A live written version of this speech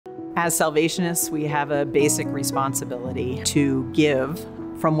As Salvationists, we have a basic responsibility to give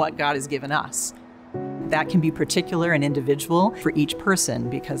from what God has given us. That can be particular and individual for each person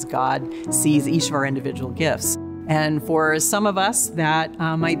because God sees each of our individual gifts. And for some of us, that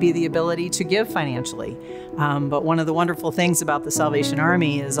might be the ability to give financially. But one of the wonderful things about the Salvation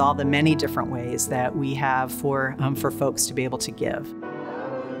Army is all the many different ways that we have for folks to be able to give.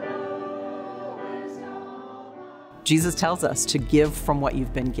 Jesus tells us to give from what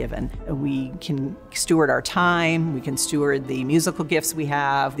you've been given. We can steward our time, we can steward the musical gifts we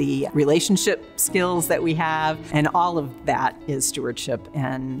have, the relationship skills that we have, and all of that is stewardship.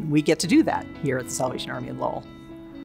 And we get to do that here at the Salvation Army in Lowell.